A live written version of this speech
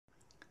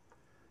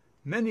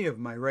Many of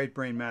my right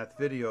brain math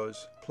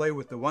videos play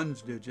with the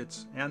ones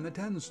digits and the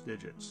tens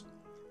digits.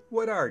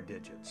 What are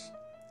digits?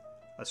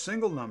 A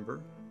single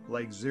number,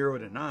 like 0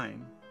 to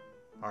 9,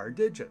 are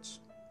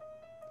digits.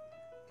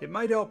 It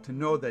might help to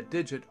know that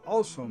digit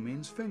also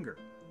means finger.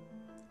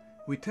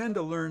 We tend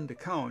to learn to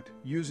count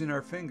using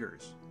our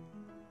fingers.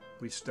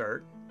 We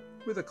start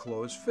with a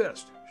closed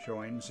fist,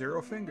 showing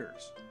 0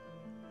 fingers.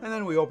 And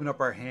then we open up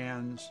our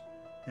hands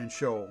and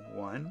show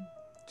 1,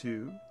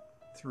 2,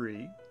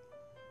 3,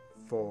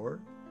 4,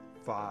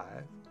 5,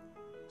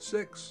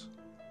 6,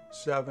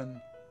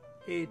 7,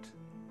 8,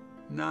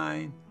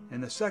 9,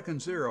 and the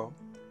second 0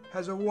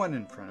 has a 1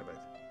 in front of it,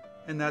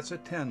 and that's a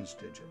tens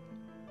digit.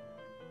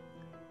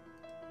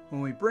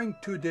 When we bring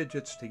two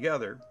digits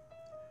together,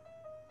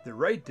 the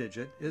right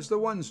digit is the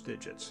ones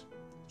digits,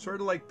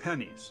 sort of like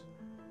pennies.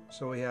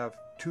 So we have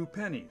 2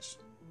 pennies.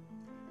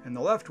 And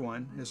the left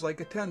one is like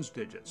a tens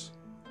digits,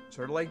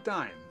 sort of like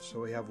dimes.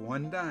 So we have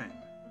 1 dime.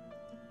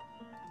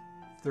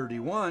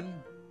 31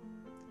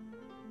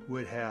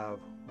 would have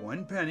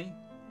 1 penny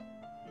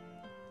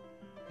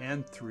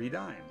and 3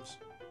 dimes.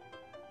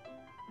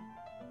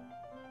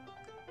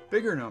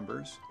 Bigger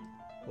numbers,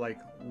 like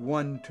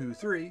 1, 2,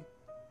 3,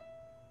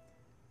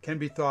 can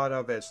be thought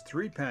of as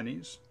 3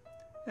 pennies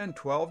and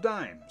 12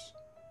 dimes,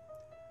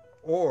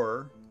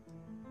 or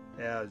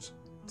as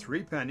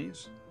 3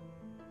 pennies,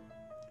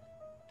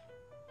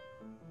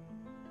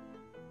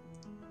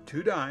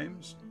 2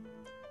 dimes,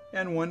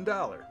 and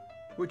 $1,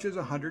 which is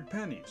 100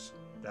 pennies.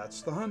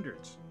 That's the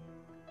hundreds.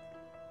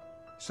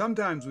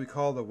 Sometimes we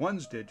call the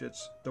ones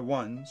digits the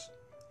ones,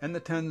 and the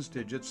tens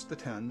digits the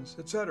tens,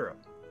 etc.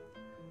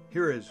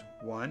 Here is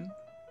 1,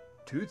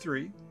 2,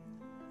 3,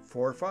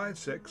 4, 5,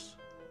 6,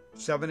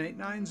 7, 8,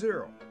 9,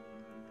 0.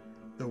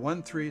 The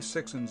 1, 3,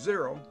 6, and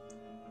 0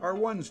 are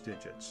ones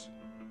digits.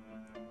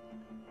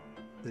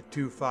 The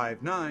 2,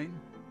 5, 9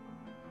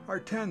 are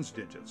tens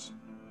digits.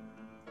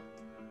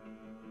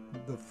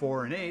 The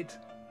 4 and 8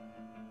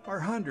 are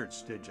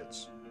hundreds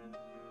digits.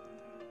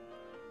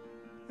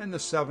 And the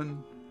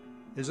 7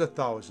 is a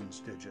thousands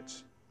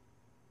digits.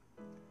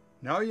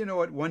 Now you know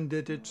what 1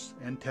 digits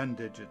and 10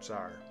 digits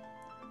are.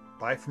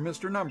 Bye from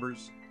Mr.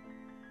 Numbers.